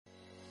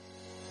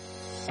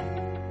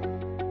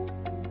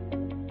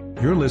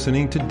You're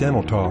listening to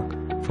Dental Talk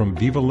from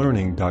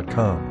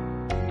VivaLearning.com.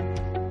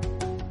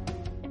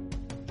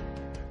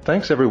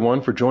 Thanks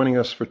everyone for joining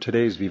us for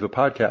today's Viva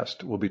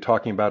podcast. We'll be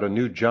talking about a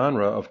new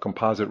genre of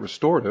composite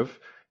restorative.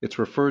 It's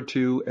referred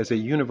to as a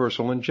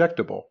universal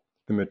injectable.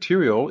 The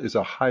material is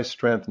a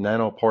high-strength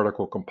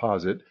nanoparticle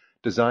composite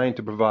designed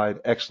to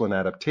provide excellent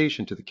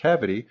adaptation to the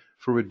cavity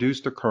for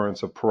reduced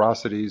occurrence of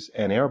porosities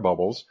and air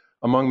bubbles,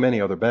 among many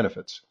other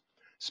benefits.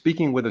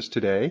 Speaking with us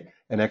today,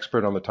 an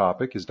expert on the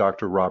topic, is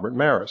Dr. Robert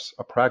Maris,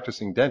 a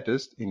practicing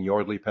dentist in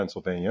Yardley,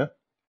 Pennsylvania.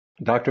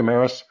 Dr.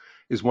 Maris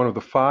is one of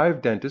the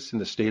 5 dentists in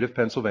the state of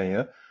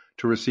Pennsylvania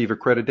to receive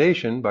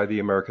accreditation by the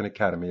American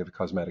Academy of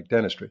Cosmetic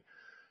Dentistry.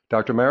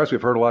 Dr. Maris,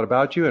 we've heard a lot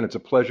about you, and it's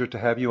a pleasure to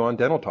have you on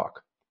Dental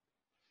Talk.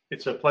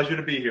 It's a pleasure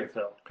to be here,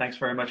 Phil. Thanks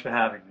very much for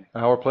having me.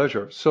 Our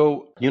pleasure.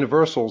 So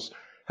universals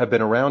have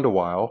been around a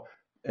while,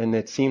 and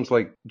it seems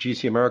like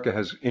GC America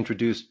has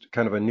introduced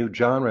kind of a new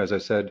genre, as I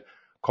said,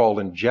 called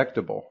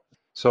injectable.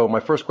 So my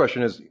first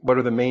question is, what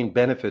are the main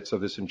benefits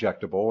of this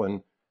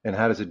injectable, and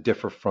how does it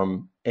differ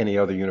from any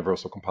other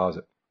universal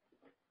composite?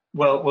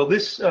 Well,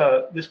 this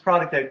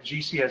product that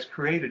GC has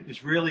created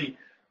is really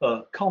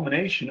a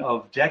culmination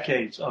of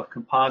decades of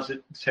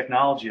composite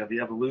technology, of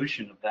the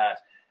evolution of that.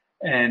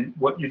 And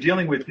what you're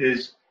dealing with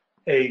is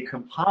a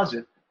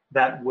composite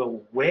that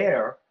will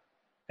wear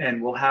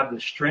and will have the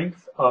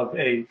strength of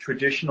a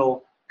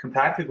traditional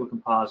compactable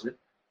composite,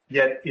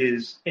 yet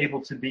is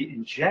able to be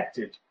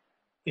injected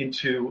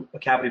into a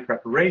cavity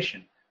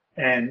preparation.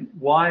 And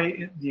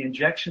why the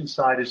injection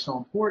side is so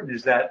important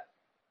is that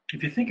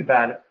if you think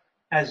about it,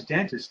 as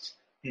dentists,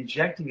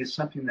 injecting is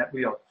something that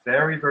we are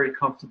very, very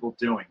comfortable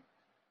doing.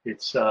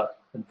 It's a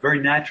very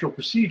natural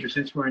procedure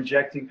since we're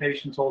injecting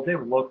patients all day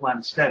with local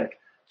anesthetic.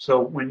 So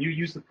when you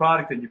use the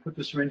product and you put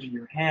the syringe in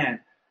your hand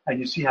and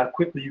you see how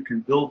quickly you can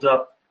build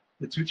up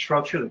the tooth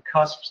structure, the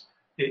cusps,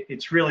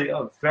 it's really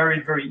a very,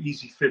 very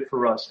easy fit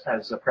for us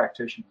as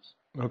practitioners.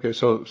 Okay,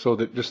 so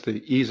just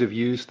the ease of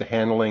use, the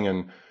handling,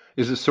 and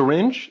is the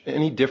syringe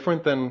any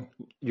different than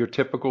your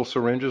typical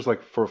syringes,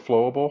 like for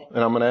flowable?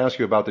 And I'm going to ask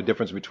you about the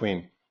difference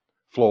between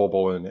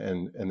flowable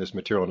and this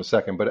material in a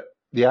second. But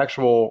the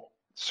actual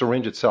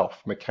syringe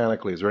itself,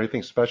 mechanically, is there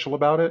anything special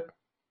about it?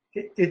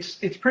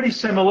 It's pretty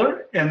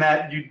similar in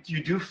that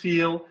you do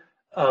feel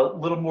a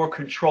little more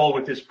control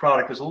with this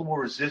product. There's a little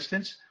more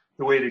resistance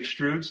the way it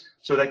extrudes,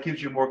 so that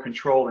gives you more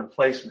control in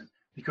placement.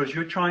 Because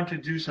you're trying to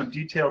do some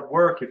detailed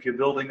work if you're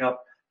building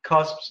up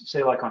cusps,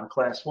 say like on a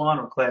class 1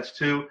 or class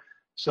 2.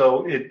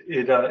 So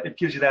it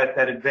gives you that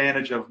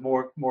advantage of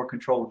more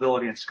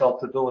controllability and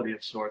sculptability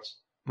of sorts.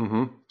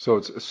 Mm-hmm. So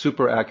it's a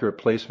super accurate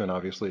placement,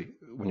 obviously,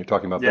 when you're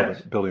talking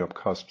about building up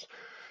cusps.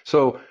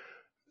 So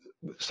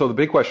the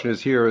big question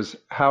is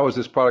how is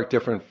this product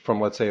different from,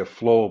 let's say, a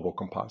flowable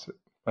composite?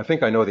 I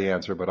think I know the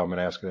answer, but I'm going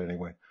to ask it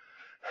anyway.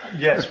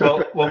 Yes,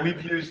 well,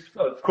 we've used,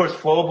 of course,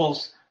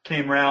 flowables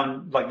came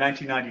around like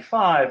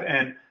 1995,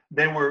 and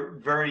they were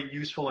very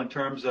useful in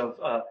terms of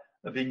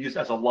being used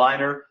as a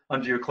liner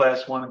under your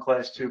class 1 and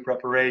class 2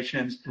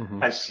 preparations,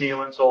 as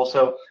sealants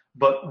also.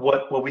 But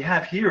what we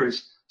have here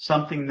is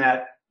something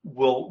that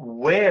will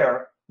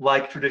wear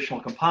like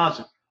traditional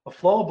composite. A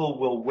flowable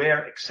will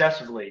wear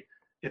excessively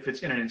if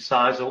it's in an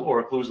incisal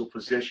or occlusal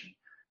position.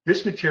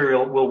 This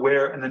material will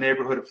wear in the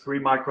neighborhood of 3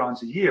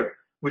 microns a year,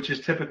 which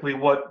is typically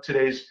what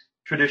today's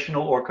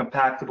traditional or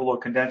compactable or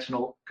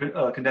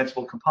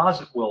condensable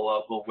composite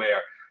will wear.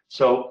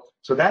 So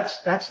that's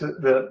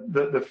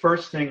the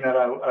first thing that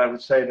I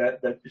would say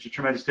that is a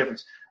tremendous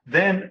difference.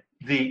 Then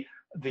the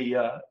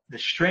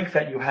strength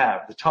that you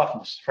have, the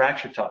toughness,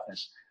 fracture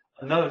toughness,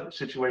 another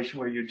situation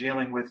where you're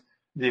dealing with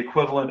the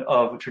equivalent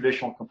of a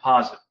traditional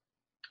composite.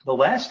 The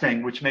last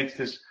thing which makes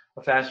this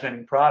a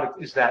fascinating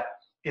product is that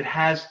it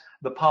has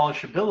the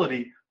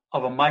polishability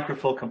of a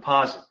microfill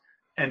composite.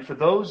 And for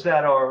those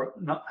that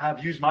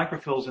have used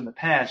microfills in the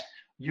past,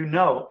 you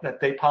know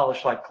that they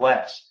polish like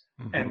glass,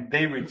 and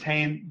they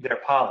retain their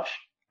polish.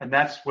 And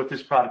that's what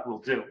this product will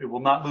do. It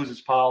will not lose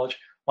its polish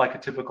like a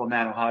typical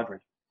nanohybrid.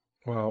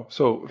 Wow.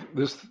 So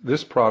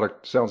this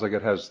product sounds like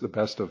it has the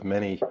best of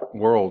many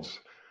worlds,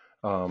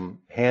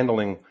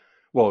 having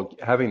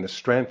the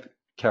strength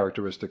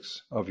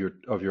characteristics of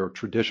your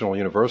traditional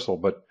universal,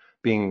 but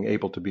being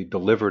able to be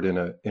delivered in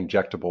an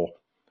injectable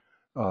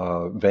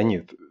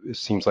venue. It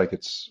seems like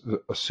it's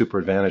a super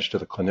advantage to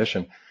the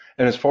clinician.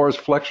 And as far as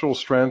flexural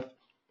strength,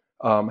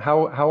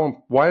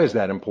 why is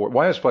that important?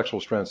 Why is flexural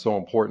strength so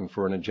important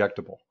for an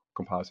injectable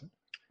composite?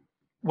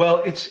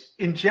 Well,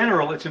 in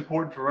general, it's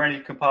important for any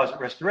composite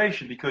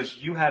restoration because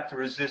you have to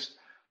resist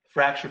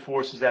fracture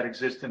forces that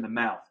exist in the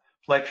mouth,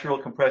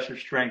 flexural, compressive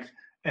strength,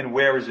 and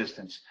wear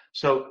resistance.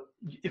 So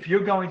if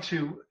you're going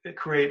to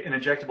create an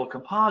injectable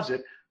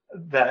composite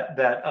that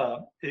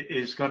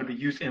is going to be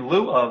used in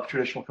lieu of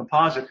traditional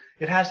composite,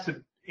 it has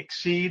to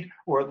exceed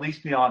or at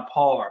least be on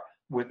par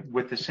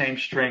with the same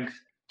strength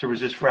to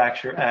resist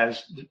fracture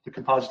as the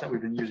composites that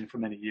we've been using for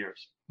many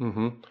years.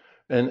 Mm-hmm.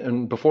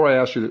 And before I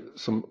ask you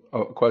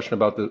a question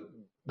about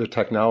the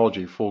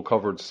technology, full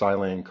covered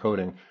silane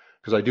coating,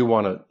 because I do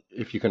want to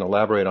if you can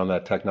elaborate on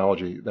that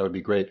technology, that would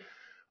be great.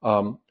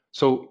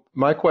 So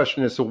my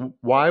question is, so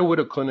why would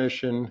a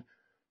clinician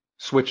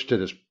switch to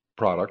this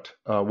product?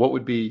 What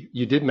would be,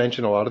 you did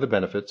mention a lot of the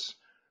benefits.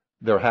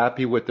 They're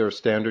happy with their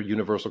standard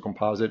universal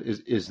composite.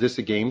 Is this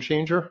a game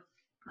changer?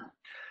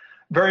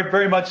 Very,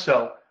 very much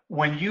so.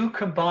 When you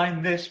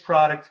combine this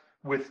product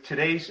with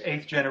today's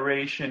 8th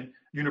generation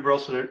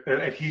universal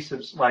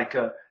adhesives like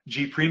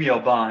G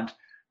Premio Bond,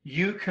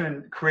 you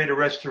can create a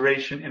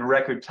restoration in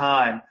record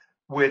time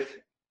with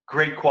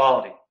great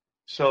quality.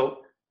 So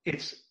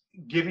it's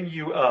giving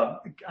you a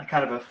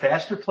kind of a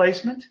faster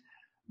placement,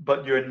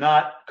 but you're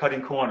not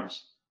cutting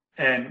corners.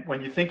 And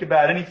when you think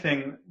about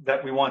anything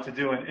that we want to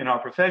do in our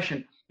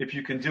profession, if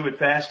you can do it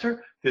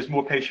faster, there's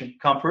more patient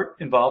comfort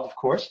involved, of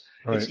course.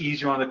 Right. It's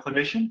easier on the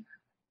clinician,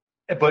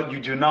 but you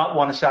do not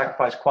want to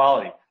sacrifice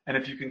quality. And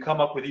if you can come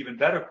up with even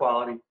better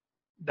quality,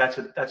 that's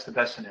the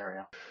best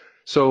scenario.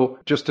 So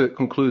just to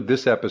conclude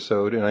this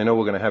episode, and I know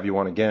we're going to have you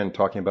on again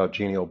talking about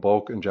Genio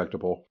Bulk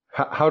Injectable,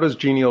 how does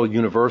Genio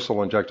Universal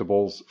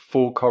Injectable's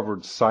full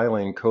covered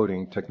silane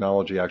coating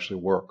technology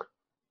actually work?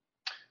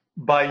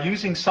 By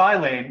using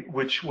silane,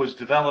 which was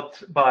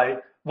developed by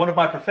one of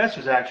my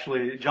professors,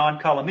 actually, John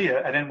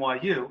Calamia at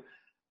NYU,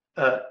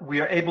 we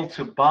are able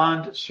to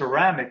bond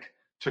ceramic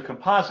to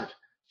composite.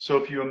 So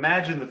if you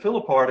imagine the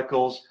filler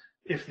particles,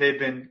 if they've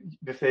been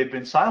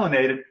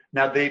silanated,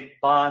 now they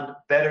bond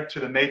better to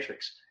the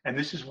matrix. And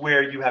this is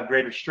where you have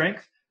greater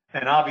strength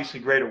and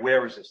obviously greater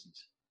wear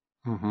resistance.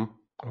 Mm-hmm.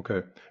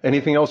 Okay.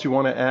 Anything else you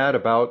want to add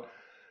about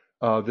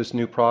this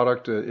new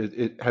product?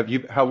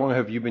 How long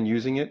have you been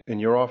using it in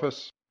your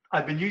office?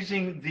 I've been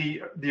using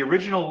the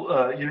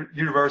original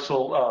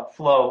universal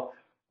flow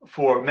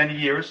for many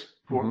years,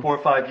 for 4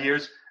 or 5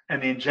 years,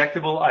 and the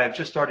injectable, I have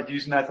just started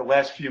using that the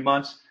last few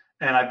months,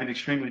 and I've been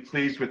extremely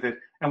pleased with it.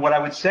 And what I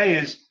would say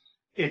is,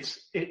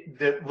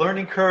 the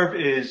learning curve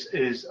is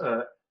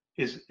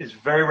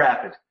very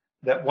rapid.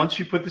 That once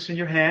you put this in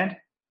your hand,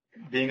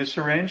 being a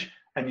syringe,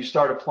 and you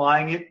start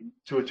applying it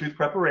to a tooth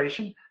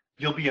preparation,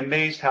 you'll be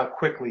amazed how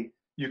quickly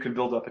you can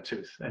build up a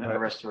tooth and a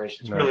restoration.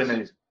 It's really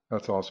amazing.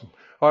 That's awesome.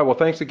 All right. Well,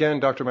 thanks again,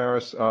 Dr.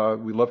 Maris.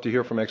 We'd love to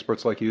hear from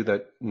experts like you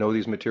that know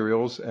these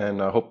materials,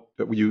 and I hope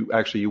that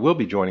you will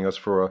be joining us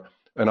for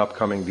an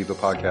upcoming Viva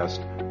podcast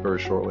very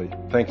shortly.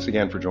 Thanks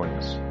again for joining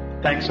us.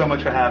 Thanks so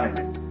much for having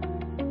me.